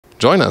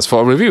Join us for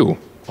a review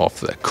of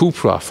the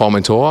Cupra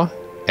Formentor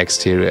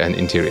exterior and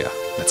interior.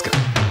 Let's go.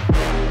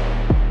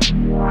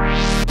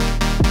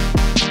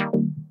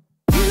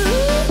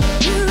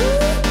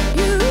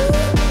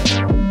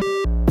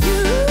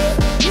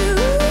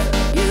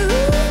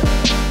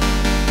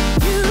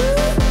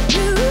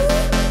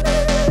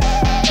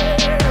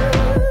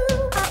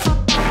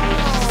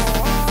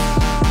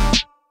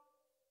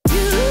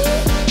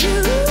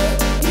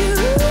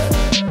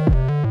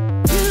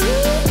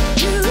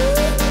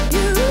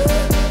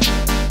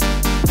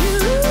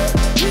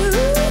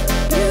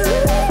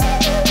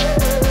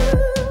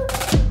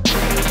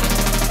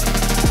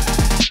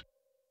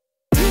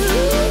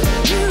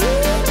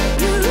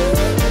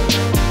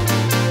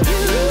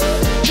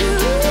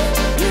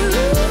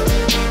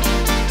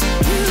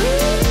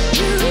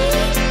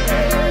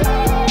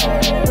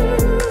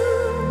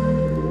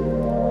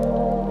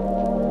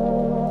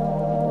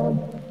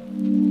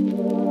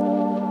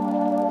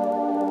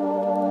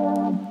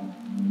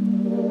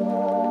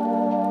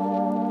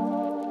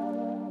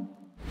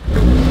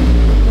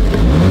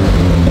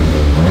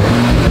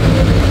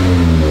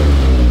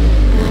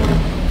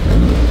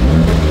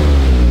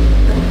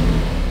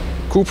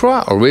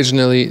 Cupra,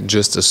 originally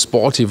just a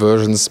sporty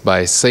versions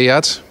by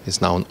Seat,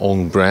 is now an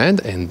own brand,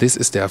 and this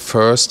is their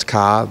first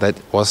car that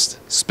was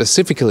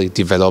specifically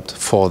developed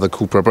for the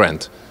Cupra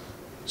brand.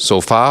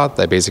 So far,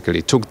 they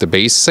basically took the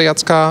base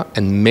Seat car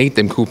and made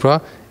them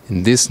Cupra,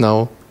 and this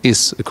now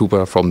is a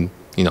Cupra from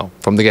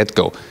the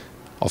get-go.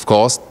 Of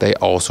course, they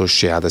also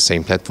share the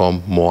same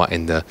platform, more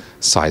in the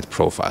side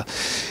profile.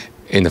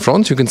 In the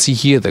front, you can see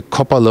here the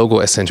copper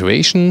logo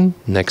accentuation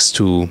next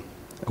to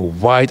a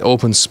wide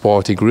open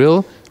sporty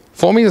grille.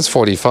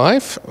 4.45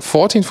 m,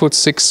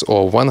 14'6"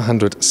 or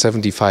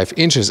 175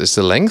 inches is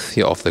the length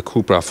here of the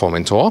Cupra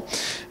Formentor.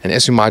 And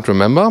as you might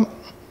remember,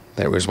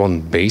 there is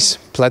one base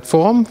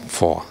platform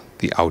for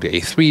the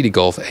Audi A3, the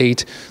Golf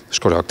 8, the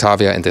Skoda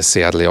Octavia and the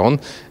Seat Leon.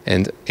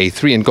 And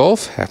A3 and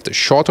Golf have the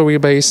shorter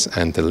wheelbase,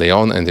 and the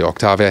Leon and the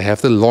Octavia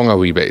have the longer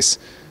wheelbase,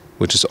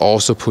 which is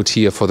also put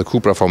here for the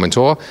Cupra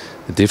Formentor.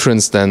 The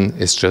difference then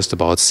is just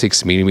about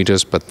 6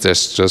 mm, but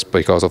that's just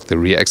because of the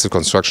rear axle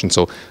construction,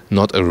 so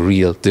not a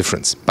real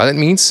difference. But it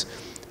means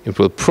it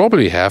will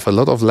probably have a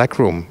lot of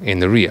legroom in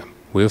the rear.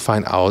 We'll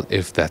find out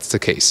if that's the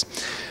case.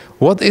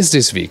 What is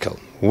this vehicle?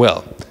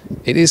 Well,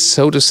 it is,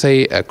 so to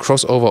say, a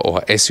crossover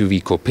or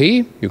SUV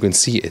Coupé. You can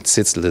see it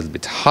sits a little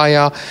bit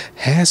higher,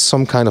 has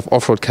some kind of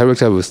off-road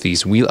character with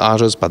these wheel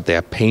arches, but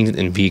they're painted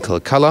in vehicle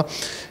color.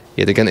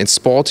 Yet again, it's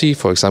sporty,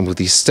 for example, with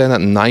these standard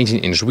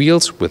 19-inch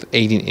wheels with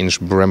 18-inch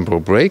Brembo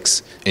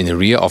brakes. In the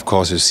rear, of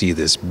course, you see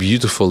this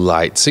beautiful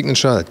light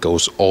signature that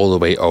goes all the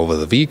way over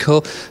the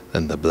vehicle.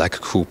 Then the black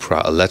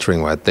Cupra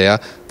lettering right there.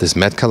 This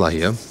matte color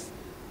here,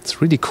 it's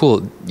really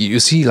cool. You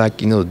see, like,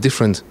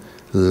 different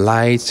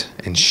light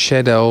and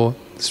shadow.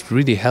 This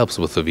really helps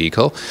with the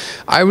vehicle.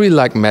 I really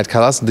like matte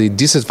colors. The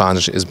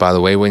disadvantage is, by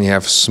the way, when you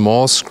have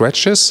small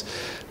scratches,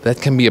 that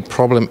can be a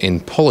problem in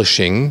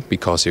polishing,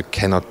 because you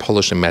cannot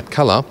polish a matte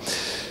color.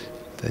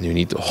 Then you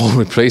need whole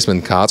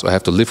replacement cards or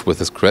have to live with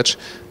the scratch.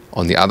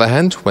 On the other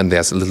hand, when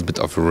there's a little bit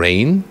of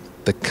rain,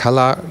 the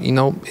color,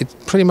 it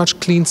pretty much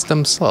cleans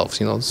themselves.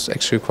 It's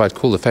actually a quite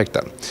cool effect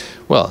then.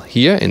 Well,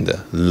 here in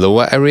the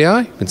lower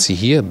area, you can see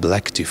here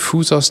black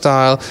diffuser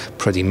style,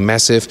 pretty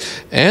massive,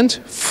 and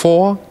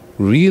 4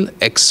 real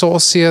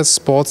exhausts here,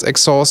 sports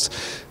exhaust.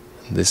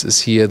 This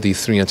is here the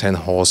 310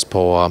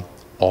 horsepower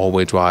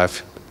all-wheel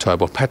drive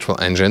turbo petrol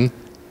engine.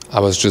 I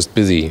was just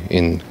busy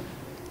in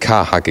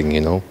car hugging,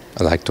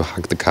 I like to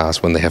hug the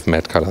cars when they have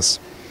matte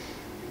colors.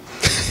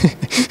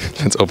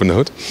 Let's open the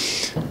hood.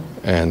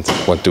 And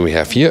what do we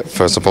have here?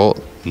 First of all,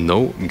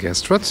 no gas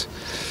strut.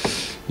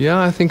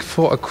 Yeah, I think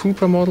for a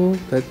Cupra model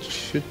that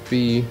should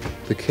be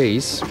the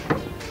case.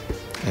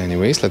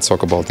 Anyways, let's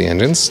talk about the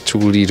engines.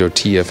 2-liter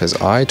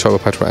TFSI turbo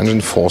petrol engine,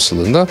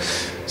 4-cylinder.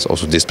 It's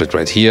also displayed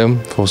right here,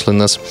 4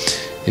 cylinders.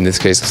 In this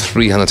case,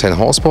 310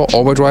 horsepower,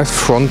 all-wheel drive,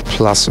 front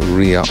plus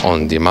rear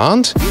on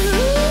demand.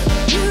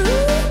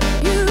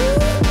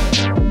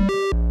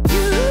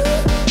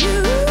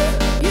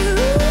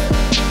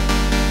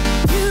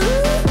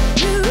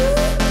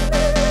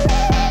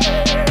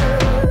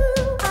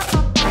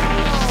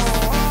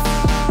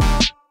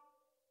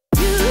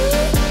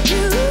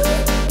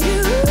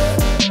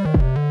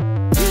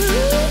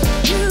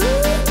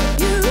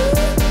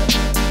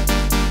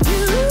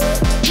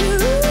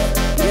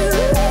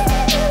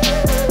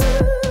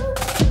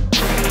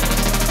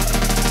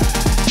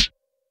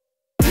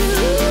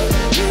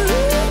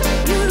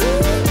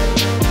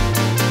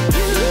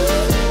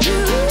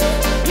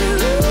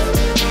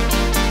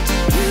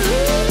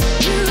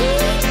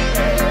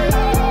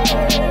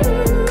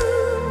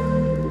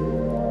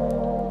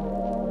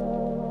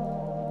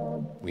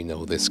 We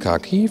know this car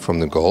key from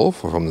the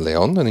Golf or from the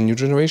Leon in the new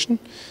generation,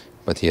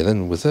 but here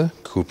then with a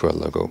Cupra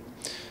logo.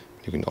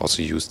 You can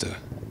also use the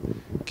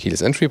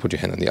keyless entry, put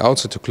your hand on the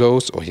outside to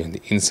close, or here on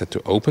the inside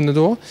to open the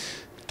door.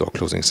 Door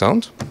closing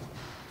sound.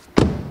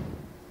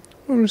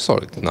 Very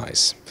solid,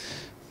 nice.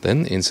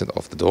 Then inside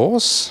of the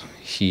doors,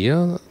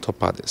 here. Top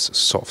part is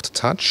soft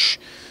touch.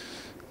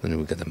 Then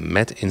we get a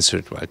matte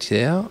insert right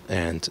there,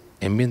 and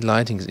ambient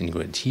lighting is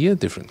integrated here.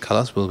 Different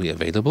colors will be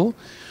available.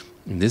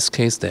 In this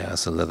case,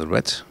 there's a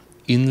leatherette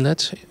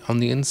inlet on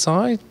the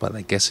inside, but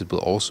I guess it will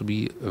also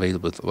be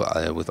available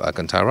with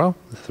Alcantara.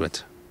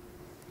 Leatherette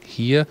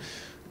here.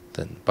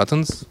 Then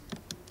buttons,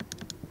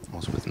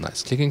 also with a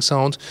nice clicking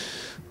sound.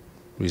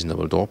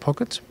 Reasonable door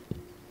pocket.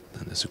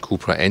 Then there's a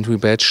Cupra entry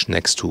badge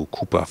next to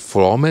Cupra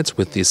Formentor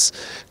with this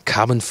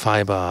carbon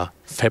fiber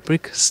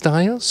fabric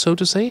style, so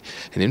to say.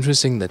 And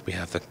interesting that we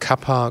have the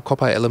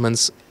copper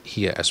elements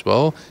here as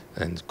well,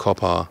 and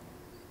copper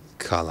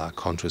color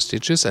contrast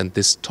stitches. And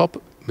this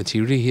top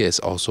material here is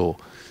also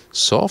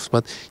soft,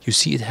 but you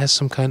see it has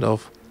some kind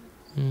of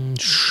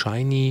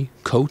shiny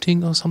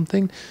coating or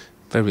something.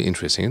 Very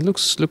interesting. It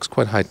looks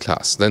quite high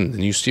class. Then the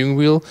new steering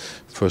wheel.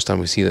 First time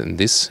we see that in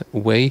this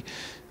way.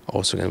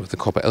 Also again with the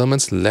copper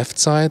elements. Left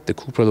side, the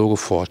Cupra logo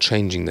for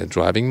changing the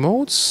driving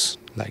modes.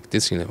 Like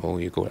this, you know,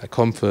 you go like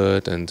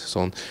comfort and so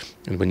on.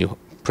 And when you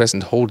press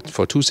and hold it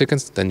for 2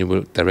 seconds, then you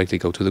will directly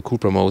go to the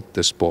Cupra mode,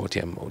 the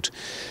sportier mode.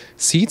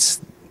 Seats,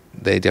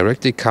 they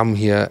directly come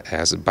here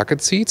as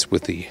bucket seats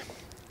with the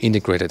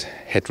integrated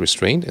head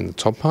restraint in the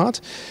top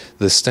part.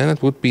 The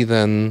standard would be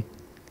then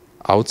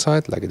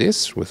outside like it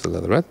is with the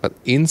leatherette, but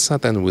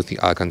inside then with the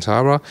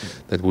Alcantara,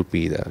 that would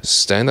be the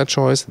standard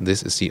choice.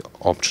 This is the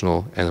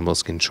optional animal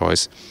skin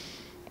choice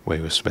where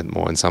you spend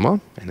more in summer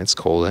and it's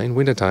colder in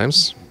winter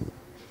times.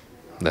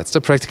 That's the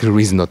practical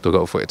reason not to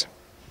go for it.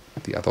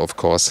 The other, of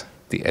course,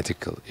 the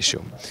ethical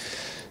issue.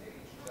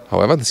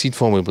 However, the seat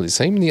form will be the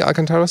same in the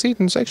Alcantara seat,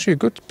 and it's actually a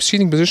good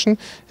seating position.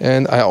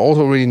 And I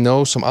also already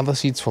know some other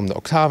seats from the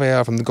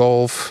Octavia, from the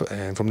Golf,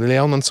 and from the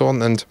Leon and so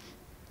on, and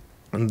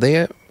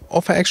they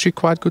offer actually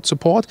quite good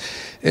support.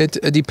 It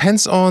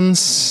depends on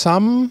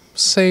some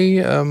say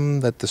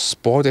that the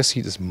sportier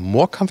seat is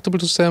more comfortable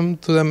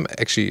to them.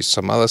 Actually,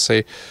 some others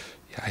say,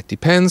 yeah, it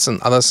depends,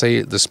 and others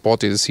say the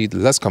sportier seat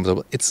less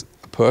comfortable. It's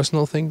a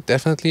personal thing,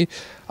 definitely.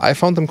 I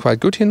found them quite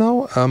good here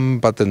now,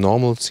 but the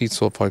normal seats,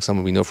 so for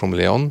example, we know from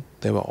Leon,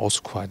 they were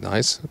also quite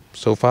nice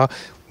so far.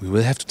 We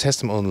will have to test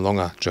them on a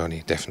longer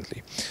journey,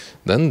 definitely.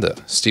 Then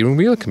the steering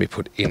wheel can be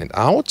put in and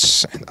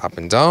out, and up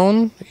and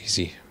down,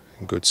 easy.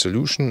 Good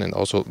solution, and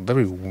also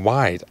very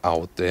wide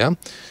out there,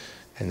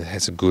 and it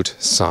has a good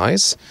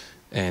size.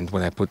 And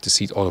when I put the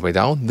seat all the way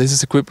down, this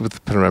is equipped with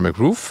a panoramic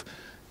roof,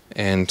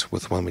 and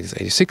with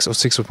 1.86 m or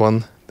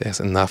 6'1", there's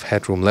enough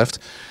headroom left.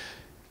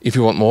 If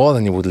you want more,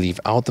 then you would leave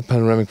out the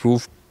panoramic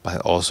roof, but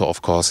it also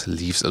of course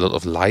leaves a lot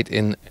of light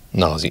in.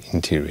 Now the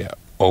interior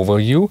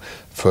overview.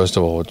 First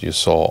of all, what you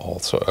saw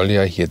also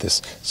earlier here,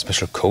 this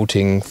special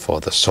coating for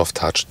the soft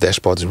touch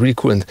dashboard is really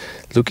cool. And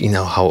look, you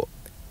know how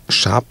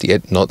sharp the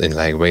edge, not in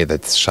like a way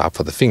that's sharp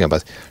for the finger,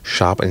 but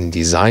sharp and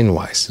design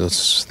wise.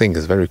 This thing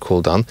is very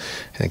cool done.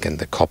 And again,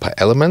 the copper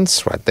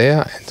elements right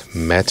there and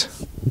matte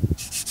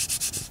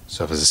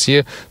surfaces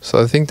here.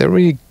 So I think they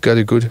really got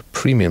a good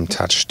premium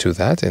touch to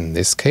that in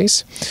this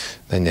case.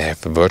 Then you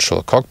have the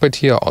virtual cockpit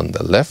here on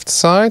the left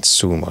side.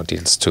 Zoom or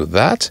deals to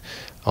that.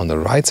 On the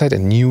right side, a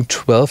new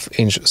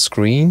 12-inch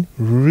screen,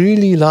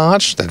 really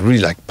large, that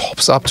really like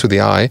pops up to the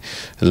eye,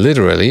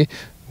 literally.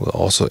 We'll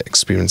also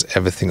experience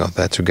everything of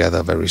that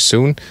together very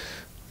soon.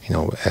 You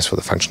know, as for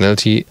the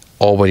functionality,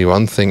 already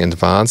one thing in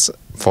advance.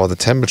 For the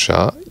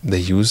temperature, they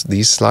use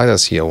these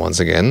sliders here once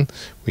again.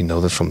 We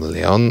know that from the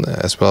Leon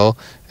as well.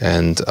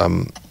 And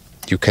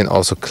you can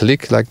also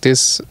click like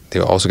this. They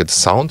also get the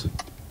sound.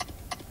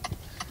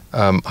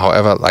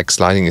 However, like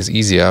sliding is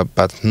easier,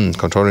 but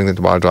controlling it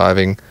while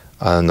driving,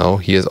 I don't know.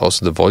 Here's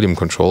also the volume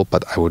control,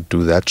 but I would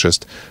do that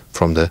just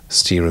from the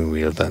steering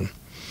wheel then.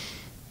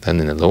 Then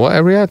in the lower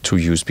area, 2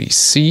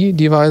 USB-C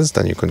devices.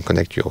 Then you can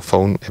connect your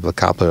phone, Apple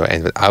CarPlay or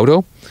Android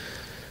Auto.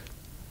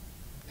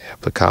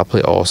 Apple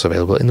CarPlay also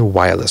available in a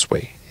wireless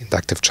way.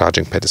 Inductive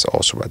charging pad is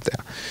also right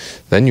there.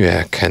 Then you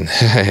can,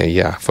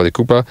 yeah, for the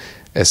Cupra,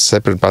 a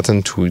separate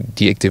button to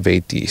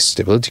deactivate the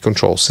stability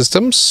control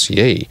systems.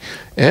 Yay!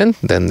 And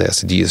then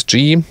there's the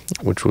DSG,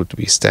 which would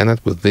be standard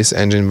with this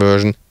engine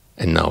version.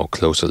 And now a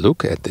closer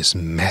look at this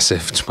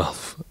massive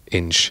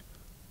 12-inch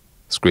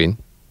screen.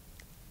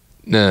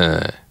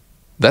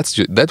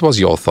 That was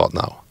your thought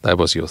now. That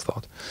was your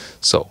thought.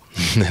 So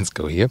let's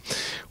go here.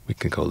 We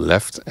can go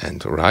left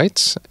and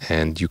right,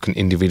 and you can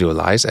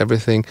individualize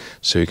everything.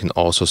 So you can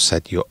also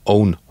set your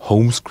own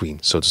home screen,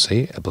 so to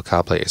say. Apple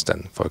CarPlay is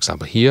then, for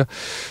example, here.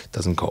 It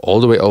doesn't go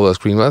all the way over the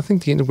screen, but I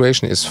think the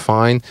integration is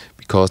fine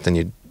because then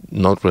you're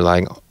not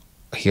relying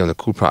here on the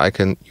Cupra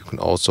icon. You can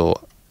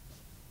also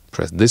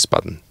press this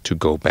button to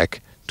go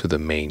back to the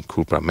main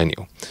Cupra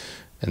menu.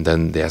 And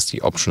then there's the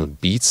optional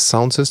Beats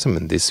sound system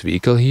in this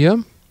vehicle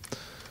here.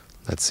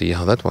 Let's see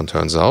how that one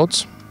turns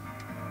out.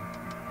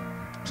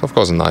 It's of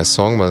course a nice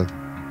song, but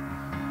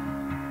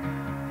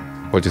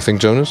what do you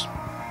think, Jonas?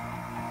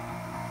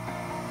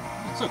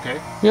 It's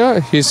okay. Yeah,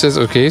 he says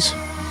okay.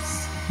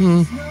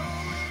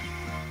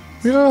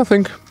 Yeah, I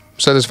think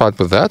satisfied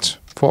with that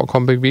for a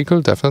compact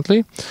vehicle,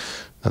 definitely.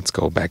 Let's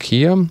go back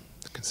here. You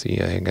can see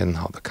again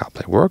how the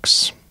CarPlay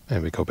works.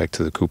 And we go back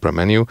to the Cupra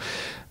menu.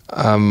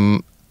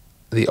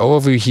 The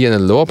overview here in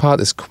the lower part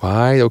is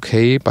quite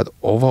okay, but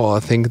overall I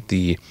think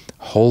the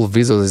whole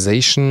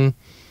visualization,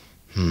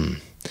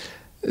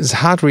 it's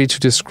hard really to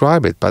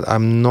describe it, but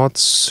I'm not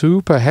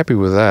super happy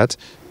with that.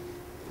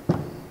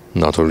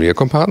 Not a rear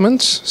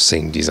compartment,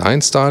 same design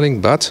styling,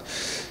 but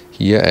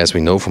here, as we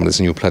know from this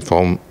new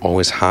platform,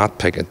 always hard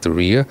pack at the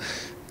rear.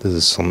 This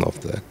is some of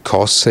the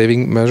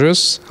cost-saving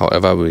measures.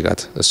 However, we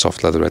got a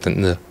soft leatherette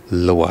in the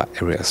lower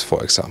areas,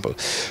 for example.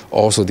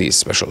 Also, the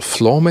special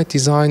floor mat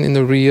design in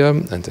the rear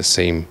and the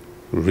same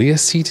rear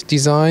seat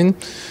design.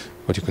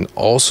 But you can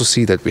also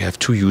see that we have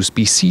two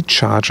USB-C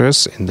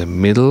chargers in the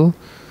middle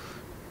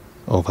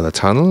over the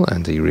tunnel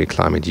and the rear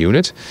climate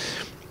unit.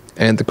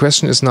 And the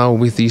question is now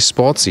with these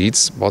sport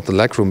seats about the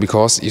legroom,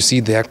 because you see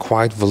they're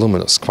quite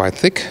voluminous, quite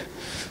thick.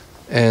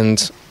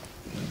 And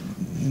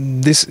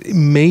this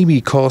maybe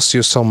costs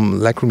you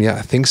some legroom. Yeah,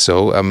 I think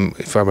so.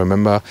 If I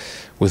remember,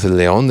 with the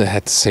Leon, they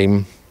had the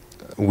same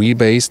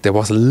wheelbase. There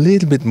was a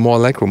little bit more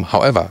legroom.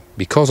 However,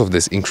 because of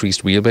this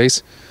increased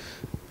wheelbase,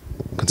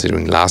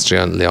 considering last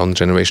year Leon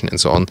generation and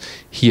so on,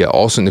 here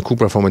also in the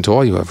Cupra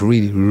Formentor, you have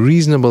really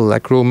reasonable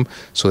legroom.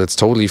 So that's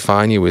totally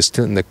fine. You are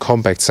still in the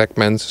compact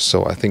segment.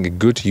 So I think a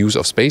good use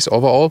of space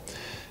overall.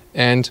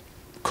 And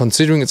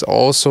considering it's a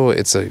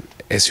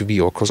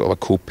SUV or crossover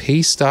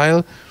coupe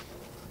style,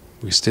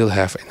 we still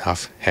have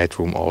enough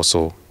headroom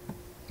also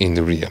in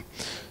the rear.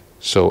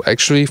 So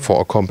actually,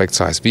 for a compact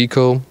size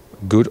vehicle,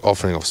 good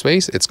offering of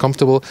space, it's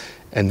comfortable.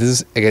 And this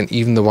is again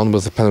even the one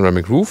with the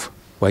panoramic roof,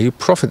 where you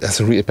profit as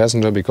a rear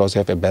passenger because you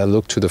have a better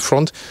look to the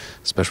front,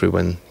 especially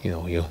when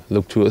you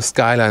look to a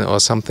skyline or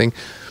something.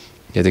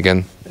 Yet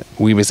again,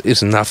 wheelbase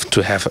is enough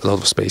to have a lot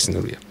of space in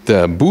the rear.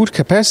 The boot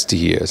capacity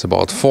here is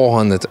about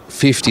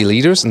 450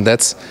 liters, and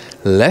that's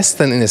less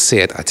than in a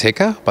Seat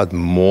Ateca, but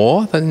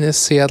more than in a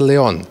Seat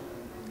Leon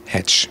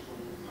hatch.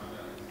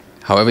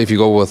 However, if you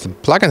go with a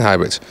plug-in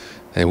hybrid,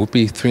 then it would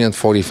be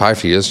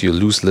 345 liters. You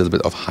lose a little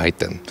bit of height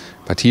then.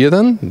 But here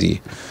then, the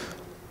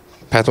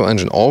petrol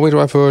engine all-wheel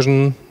drive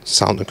version,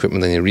 sound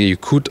equipment in the rear. You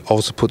could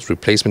also put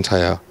replacement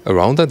tire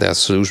around that. There's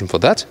a solution for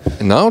that.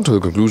 And now to the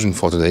conclusion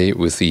for today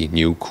with the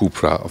new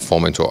Cupra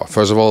Formentor.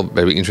 First of all,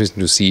 very interesting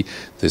to see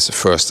this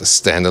first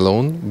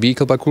standalone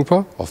vehicle by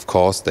Cupra. Of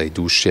course, they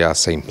do share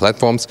same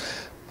platforms.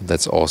 But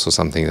that's also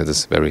something that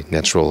is very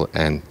natural,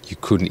 and you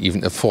couldn't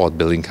even afford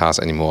building cars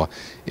anymore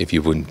if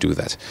you wouldn't do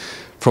that.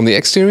 From the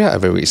exterior, a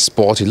very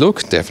sporty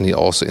look, definitely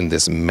also in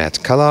this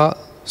matte color.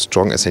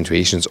 Strong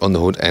accentuations on the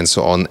hood and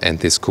so on, and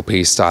this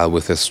coupe style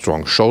with the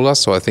strong shoulders,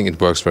 so I think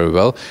it works very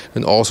well.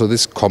 And also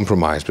this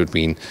compromise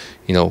between,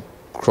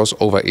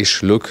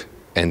 crossover-ish look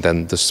and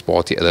then the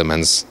sporty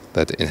elements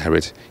that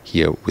inherit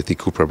here with the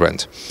Cupra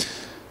brand.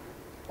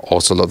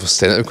 Also a lot of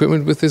standard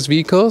equipment with this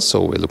vehicle,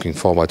 so we're looking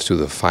forward to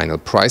the final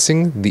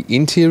pricing. The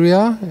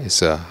interior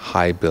is a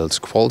high build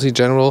quality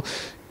general.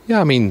 Yeah,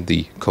 I mean,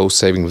 the cost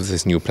saving with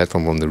this new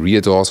platform from the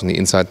rear doors on the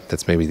inside,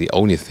 that's maybe the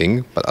only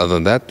thing. But other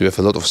than that, you have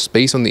a lot of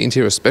space on the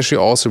interior, especially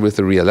also with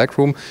the rear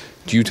legroom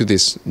due to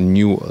this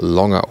new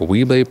longer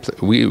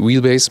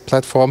wheelbase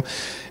platform.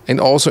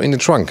 And also in the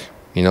trunk,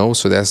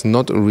 so there's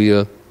not a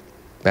real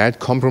bad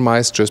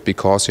compromise just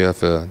because you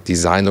have a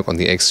design look on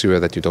the exterior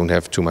that you don't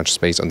have too much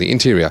space on the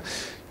interior.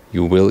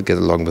 You will get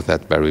along with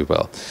that very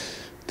well.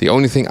 The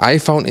only thing I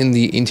found in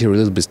the interior a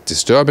little bit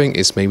disturbing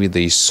is maybe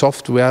the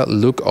software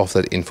look of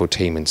that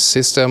infotainment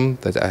system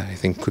that I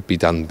think could be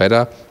done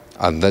better.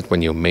 Other than that,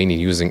 when you're mainly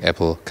using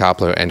Apple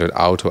CarPlay or Android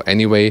Auto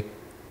anyway,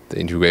 the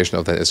integration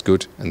of that is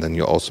good, and then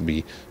you'll also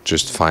be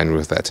just fine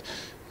with that.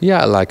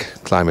 Yeah, I like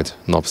climate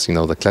knobs,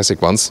 the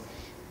classic ones.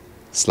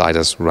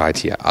 Sliders right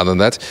here. Other than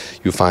that,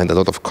 you find a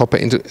lot of copper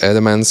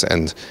elements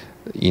and,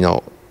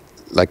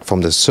 like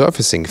from the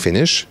surfacing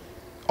finish,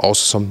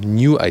 also some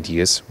new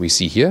ideas we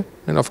see here.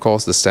 And of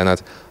course, the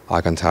standard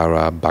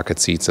Alcantara bucket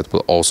seats that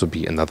will also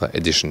be another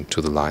addition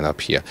to the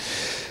lineup here.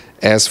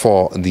 As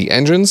for the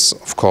engines,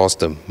 of course,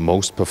 the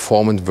most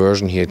performant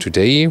version here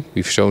today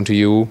we've shown to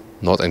you,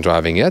 not in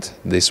driving yet.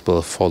 This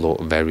will follow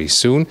very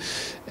soon.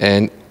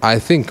 And I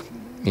think,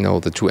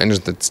 the two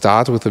engines that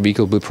start with the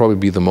vehicle will probably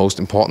be the most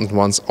important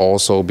ones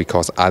also,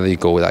 because either you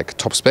go like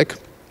top spec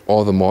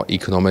or the more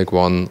economic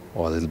one,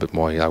 or a little bit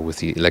more with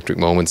the electric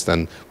moments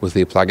than with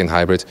the plug-in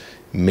hybrid.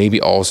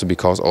 Maybe also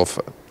because of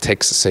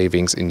tax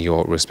savings in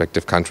your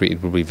respective country,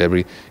 it will be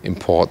very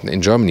important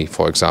in Germany,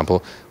 for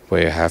example,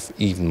 where you have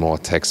even more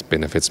tax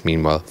benefits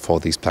meanwhile for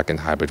these plug-in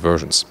hybrid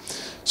versions.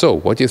 So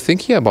what do you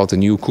think here about the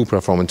new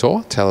Cupra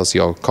Formentor? Tell us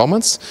your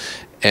comments.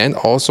 And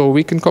also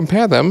we can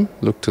compare them.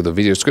 Look to the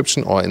video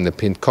description or in the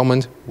pinned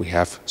comment. We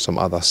have some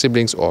other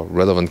siblings or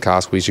relevant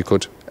cars which you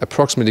could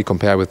approximately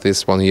compare with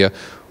this one here,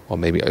 or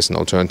maybe as an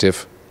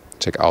alternative.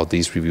 Check out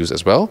these reviews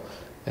as well,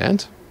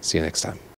 and see you next time.